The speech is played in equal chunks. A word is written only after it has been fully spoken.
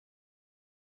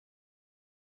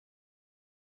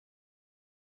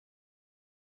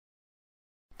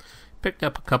picked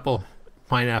up a couple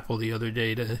pineapple the other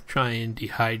day to try and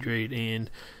dehydrate, and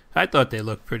I thought they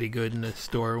looked pretty good in the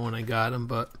store when I got them,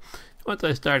 but once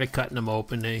I started cutting them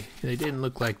open, they didn't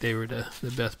look like they were the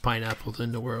best pineapples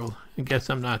in the world. I guess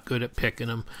I'm not good at picking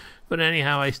them, but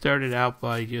anyhow, I started out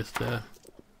by just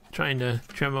trying to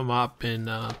trim them up and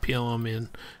peel them and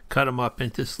cut them up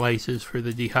into slices for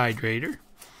the dehydrator.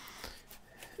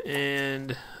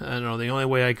 And I don't know, the only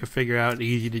way I could figure out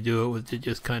easy to do it was to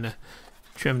just kind of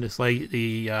trim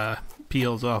the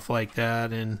peels off like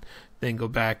that and then go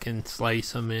back and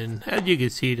slice them. And as you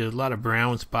can see, there's a lot of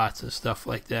brown spots and stuff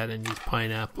like that in these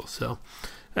pineapples, so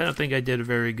I don't think I did a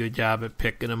very good job at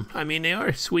picking them. I mean, they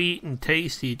are sweet and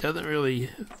tasty. It doesn't really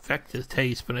affect the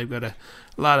taste, but I've got a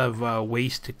lot of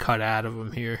waste to cut out of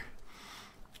them here.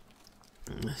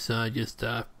 So I just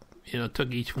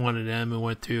took each one of them and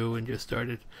went through and just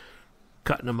started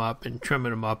cutting them up and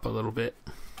trimming them up a little bit.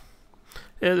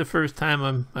 It's the first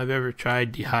time I've ever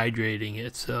tried dehydrating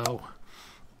it, so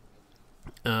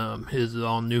this is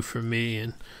all new for me.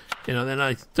 And then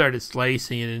I started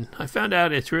slicing it, and I found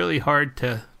out it's really hard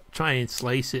to try and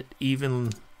slice it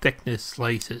even thickness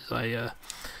slices.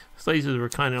 Slices were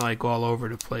kind of like all over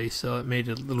the place, so it made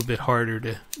it a little bit harder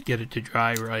to get it to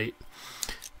dry right.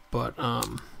 But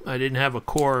I didn't have a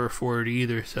core for it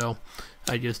either, so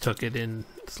I just took it and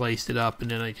sliced it up, and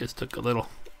then I just took a little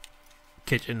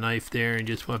kitchen knife there and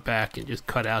just went back and just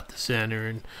cut out the center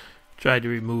and tried to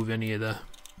remove any of the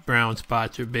brown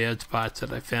spots or bad spots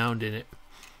that I found in it.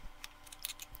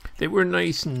 They were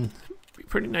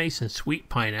pretty nice and sweet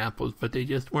pineapples, but they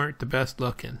just weren't the best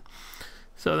looking.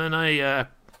 So then I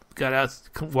got out,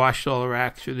 washed all the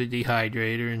racks through the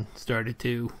dehydrator and started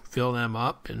to fill them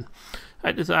up, and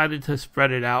I decided to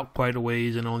spread it out quite a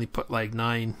ways and only put like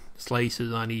 9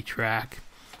 slices on each rack.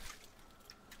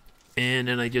 And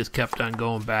then I just kept on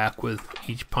going back with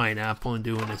each pineapple and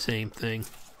doing the same thing.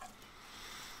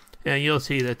 And you'll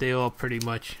see that they all pretty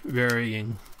much vary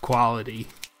in quality.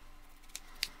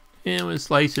 And with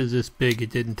slices this big,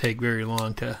 it didn't take very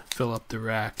long to fill up the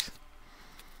racks.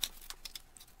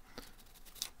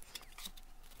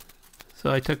 So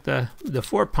I took the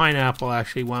 4 pineapple,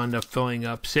 actually wound up filling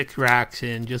up 6 racks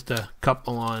and just a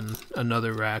couple on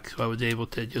another rack. So I was able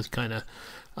to just kind of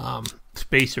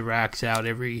space the racks out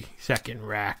every second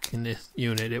rack in this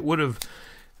unit. It would have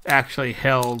actually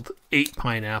held 8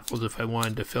 pineapples if I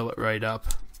wanted to fill it right up.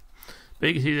 But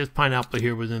you can see this pineapple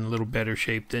here was in a little better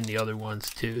shape than the other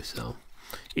ones too. So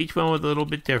each one was a little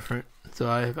bit different. So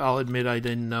I'll admit I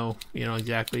didn't know,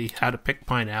 exactly how to pick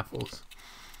pineapples.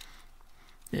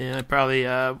 And I probably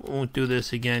won't do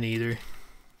this again either.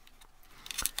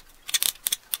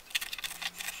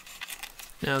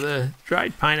 Now the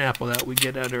dried pineapple that we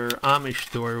get at our Amish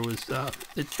store was,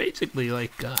 it's basically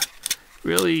like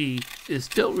it's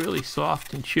still really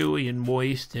soft and chewy and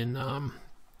moist and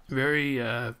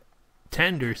very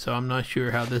tender, so I'm not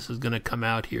sure how this is going to come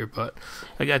out here, but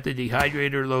I got the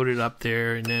dehydrator loaded up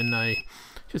there, and then I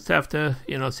just have to,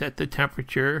 set the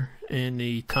temperature and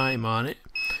the time on it.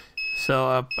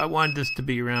 So I wanted this to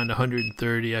be around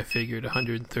 130. I figured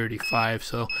 135.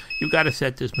 So you've got to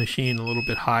set this machine a little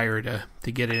bit higher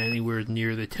to get it anywhere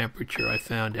near the temperature I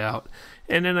found out.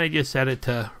 And then I just set it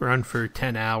to run for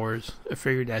 10 hours. I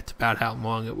figured that's about how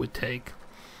long it would take.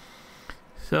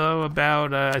 So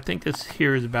about, I think this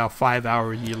here is about 5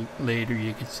 hours later.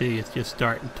 You can see it's just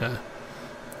starting to,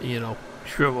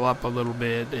 shrivel up a little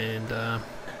bit and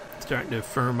starting to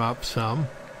firm up some.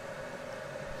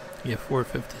 Yeah,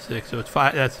 4:56. So it's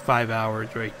that's 5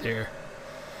 hours right there.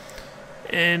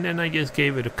 And then I just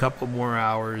gave it a couple more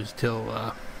hours till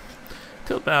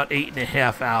about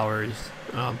 8.5 hours.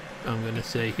 I'm going to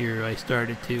say here I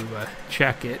started to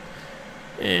check it,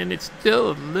 and it's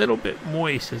still a little bit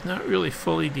moist. It's not really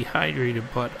fully dehydrated,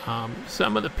 but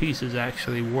some of the pieces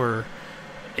actually were,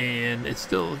 and it's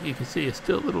still, you can see it's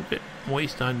still a little bit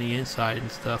moist on the inside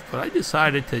and stuff. But I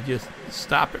decided to just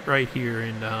stop it right here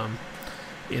and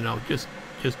just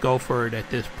go for it at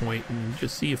this point and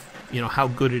just see if, how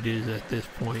good it is at this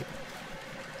point.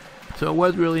 So it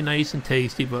was really nice and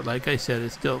tasty, but like I said,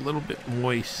 it's still a little bit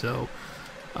moist. So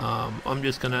I'm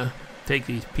just going to take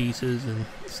these pieces and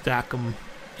stack them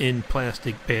in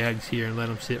plastic bags here and let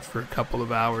them sit for a couple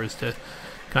of hours to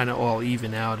kind of all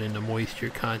even out in the moisture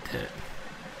content.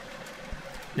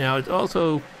 Now it's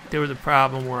also, there was a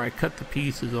problem where I cut the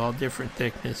pieces all different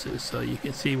thicknesses, so you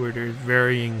can see where there's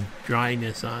varying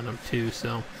dryness on them too.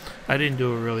 So I didn't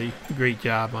do a really great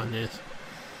job on this.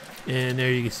 And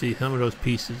there you can see some of those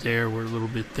pieces there were a little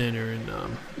bit thinner,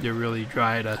 and they're really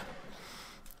dried a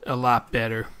lot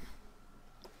better.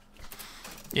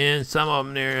 And some of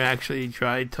them they're actually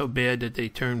dried so bad that they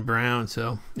turn brown.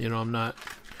 So I'm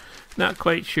not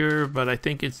quite sure, but I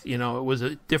think it's it was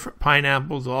different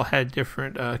pineapples all had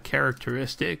different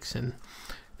characteristics, and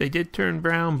they did turn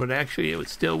brown, but actually it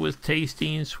still was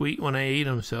tasty and sweet when I ate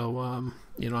them. So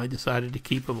I decided to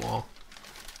keep them all.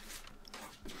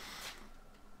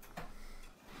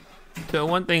 So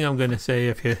one thing I'm going to say,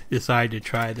 if you decide to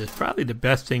try this, probably the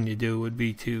best thing to do would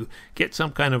be to get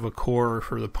some kind of a core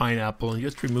for the pineapple and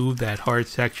just remove that hard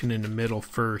section in the middle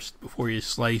first before you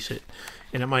slice it.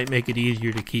 And it might make it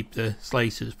easier to keep the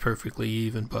slices perfectly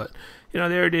even. But,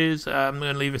 there it is. I'm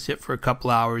going to leave it sit for a couple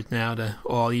hours now to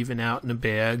all even out in the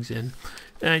bags. And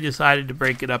then I decided to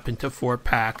break it up into 4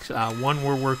 packs. One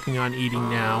we're working on eating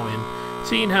now, and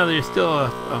seeing how there's still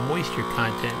a moisture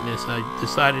content in this, I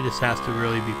decided this has to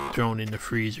really be thrown in the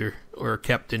freezer or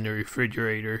kept in the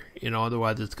refrigerator,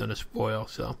 otherwise it's going to spoil.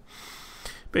 So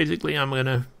basically I'm going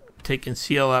to take and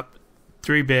seal up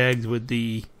 3 bags with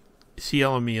the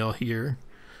seal meal here,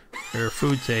 or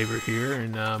food saver here,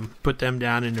 and put them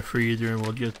down in the freezer, and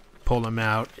we'll just pull them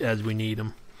out as we need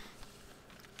them.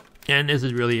 And this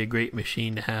is really a great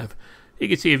machine to have. You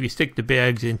can see if you stick the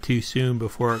bags in too soon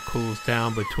before it cools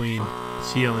down between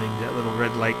sealing, that little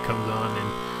red light comes on,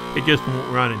 and it just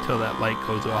won't run until that light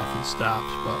goes off and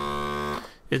stops. But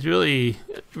it's really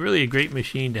a great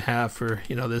machine to have for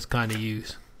this kind of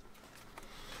use.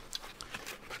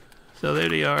 So there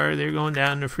they are. They're going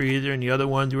down in the freezer, and the other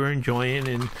ones we're enjoying,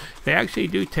 and they actually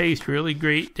do taste really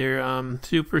great. They're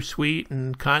super sweet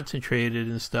and concentrated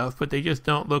and stuff, but they just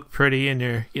don't look pretty, and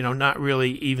they're not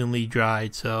really evenly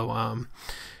dried. So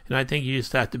and I think you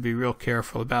just have to be real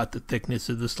careful about the thickness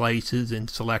of the slices and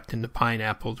selecting the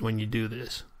pineapples when you do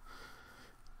this.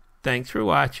 Thanks for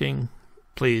watching.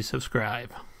 Please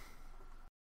subscribe.